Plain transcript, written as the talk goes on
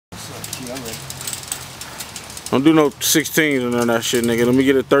Yeah, I'm ready. Don't do no 16s or none of that shit, nigga. Let me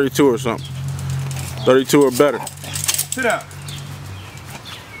get a 32 or something. 32 or better. Sit down.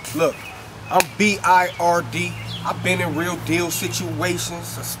 Look, I'm B.I.R.D. I've been in real deal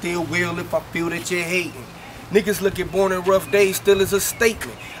situations. I still will if I feel that you're hating. Niggas look at Born in Rough Days still as a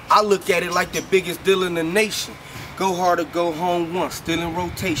statement. I look at it like the biggest deal in the nation. Go hard or go home once, still in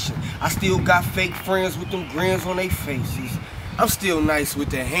rotation. I still got fake friends with them grins on their faces. I'm still nice with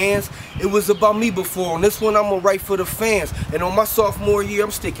the hands. It was about me before. On this one, I'm gonna write for the fans. And on my sophomore year,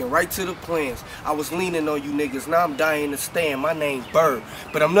 I'm sticking right to the plans. I was leaning on you niggas, now I'm dying to stand. My name B.I.R.D.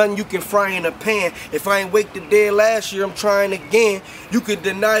 But I'm nothing you can fry in a pan. If I ain't wake the dead last year, I'm trying again. You could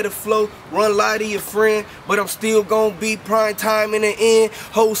deny the flow, run lie to your friend, but I'm still gonna be prime time in the end.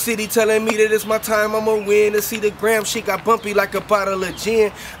 Whole city telling me that it's my time, I'ma win. To see the gram shit got bumpy like a bottle of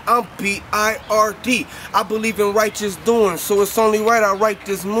gin. I'm B.I.R.D. I believe in righteous doing, so it's only right I write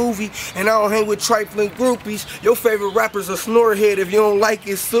this movie. And I don't hang with trifling groupies. Your favorite rapper's a snorehead. If you don't like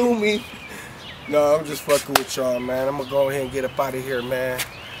it, sue me. No, I'm just fucking with y'all, man. I'm gonna go ahead and get up out of here, man.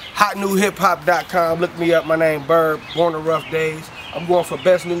 HotNewHipHop.com. Look me up. My name B.I.R.D. Born in Rough Days. I'm going for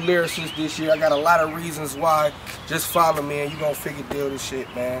best new lyricist this year. I got a lot of reasons why. Just follow me and you gonna figure deal this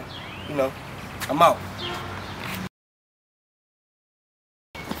shit, man. You know, I'm out.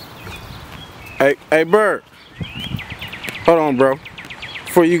 Hey, B.I.R.D. Hold on, bro.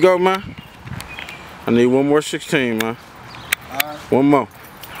 Before you go, man, I need one more 16, man. One more.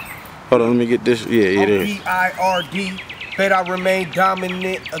 Hold on, let me get this. Yeah, it is. B.I.R.D. Bet I remain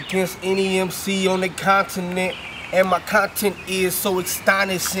dominant against any MC on the continent. And my content is so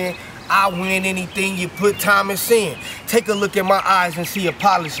astonishing. I win anything you put Thomas in. Take a look at my eyes and see a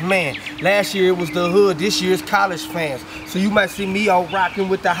polished man. Last year it was the hood, this year it's college fans. So you might see me out rocking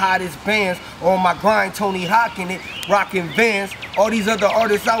with the hottest bands. Or on my grind, Tony Hawking it, rocking Vans. All these other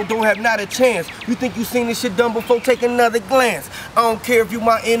artists out don't have not a chance. You think you seen this shit done before, take another glance. I don't care if you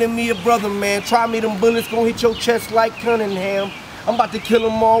my enemy or brother, man. Try me, them bullets gon' hit your chest like Cunningham. I'm about to kill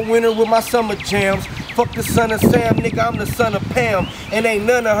them all winter with my summer jams. Fuck the son of Sam, nigga, I'm the son of Pam. And ain't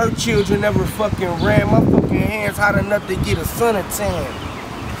none of her children ever fucking ran. My fucking hands hot enough to get a son of tan.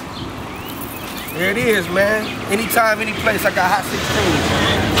 There it is, man. Anytime, any place, I got hot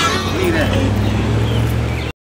 16. Leave that.